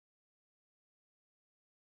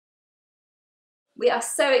We are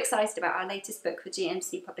so excited about our latest book for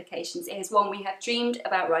GMC Publications. It is one we have dreamed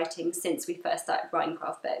about writing since we first started writing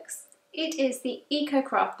craft books. It is the Eco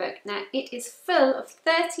Craft book. Now, it is full of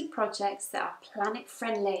 30 projects that are planet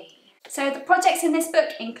friendly. So the projects in this book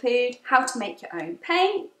include how to make your own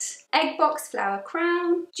paint, egg box flower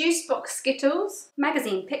crown, Juice box Skittles,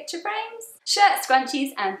 magazine picture frames, shirt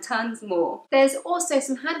scrunchies and tons more. There's also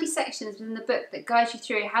some handy sections within the book that guide you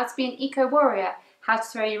through how to be an eco warrior, how to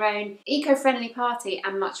throw your own eco-friendly party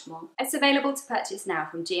and much more. It's available to purchase now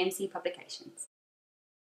from GMC Publications.